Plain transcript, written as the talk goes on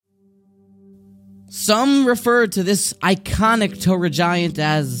Some refer to this iconic Torah giant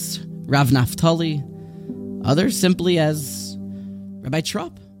as Rav Naftali, others simply as Rabbi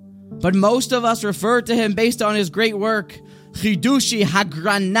Trop. But most of us refer to him based on his great work, Chidushi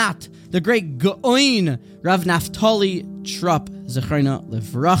Hagranat, the great Go'in Rav Naftali Trop, Zechrona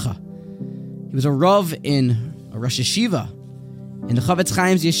Livracha. He was a Rav in a Rosh Yeshiva, in the Chavetz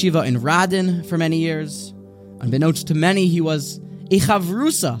Chaim's Yeshiva in Radin for many years. Unbeknownst to many, he was a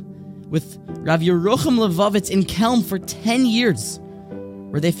Chavrusa with Rav Yerucham Levovitz in Kelm for 10 years,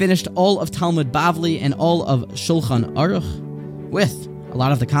 where they finished all of Talmud Bavli and all of Shulchan Aruch, with a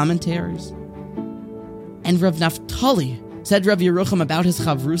lot of the commentaries. And Rav Naftali, said Rav Yerucham about his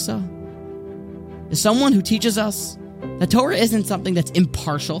Chavrusa, is someone who teaches us that Torah isn't something that's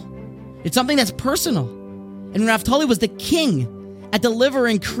impartial, it's something that's personal. And Naftali was the king at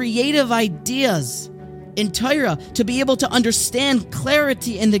delivering creative ideas in Torah to be able to understand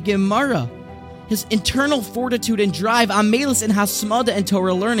clarity in the Gemara. His internal fortitude and drive, amelis and hasmada and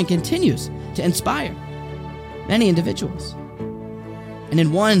Torah learning continues to inspire many individuals. And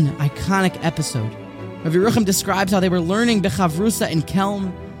in one iconic episode, Rav Yerucham describes how they were learning Bechavrusa in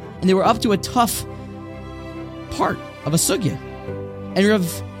Kelm, and they were up to a tough part of a sugya. And Rav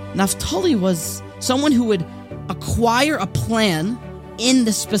Naftali was someone who would acquire a plan in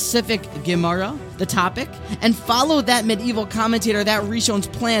the specific Gemara, the topic, and follow that medieval commentator, that Rishon's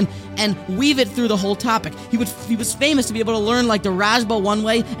plan, and weave it through the whole topic. He was famous to be able to learn like the Rashba one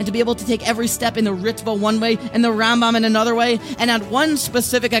way, and to be able to take every step in the Ritva one way, and the Rambam in another way. And on one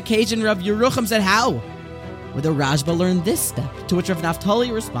specific occasion, Rav Yerucham said, how would the Rashba learn this step? To which Rav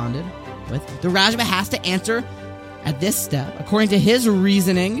Naftali responded with, the Rashba has to answer at this step, according to his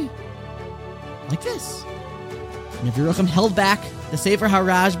reasoning, like this. And Rav Yerucham held back the Sefer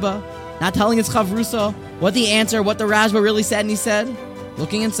HaRashba, not telling his Chavrusa what the answer, what the Rashba really said, and he said,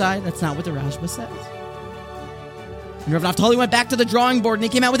 looking inside, that's not what the Rashba says. And Rav Naftali went back to the drawing board and he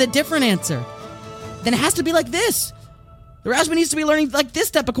came out with a different answer. Then it has to be like this. The Rashba needs to be learning like this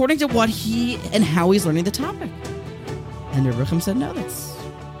step according to what he and how he's learning the topic. And Rav Yerucham said, no, that's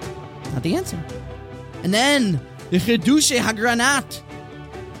not the answer. And then the Chidushe Hagranat,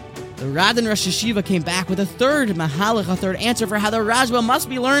 the Radin Rosh Yeshiva, came back with a third mahalach, a third answer for how the Rashba must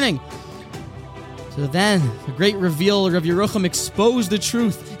be learning. So then, the great reveal, Rav Yerucham exposed the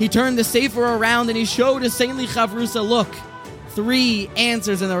truth. He turned the Sefer around and he showed his saintly Chavrusa, look, 3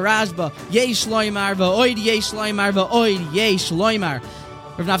 answers in the Rashba. Yesh loymar, va'oid yesh loymar, va'oid yesh loymar.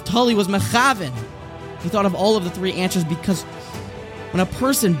 Rav Naftali was mechaven. He thought of all of the 3 answers because when a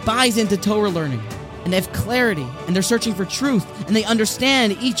person buys into Torah learning, and they have clarity, and they're searching for truth, and they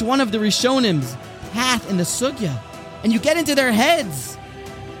understand each one of the Rishonim's path in the Sugya, and you get into their heads,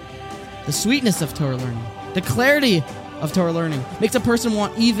 the sweetness of Torah learning, the clarity of Torah learning, makes a person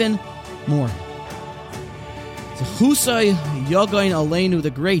want even more. So Chusay Yogain Aleinu, the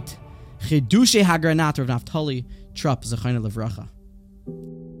great Chidushe Hagranat of Naftali Trop, Zechayna Livracha.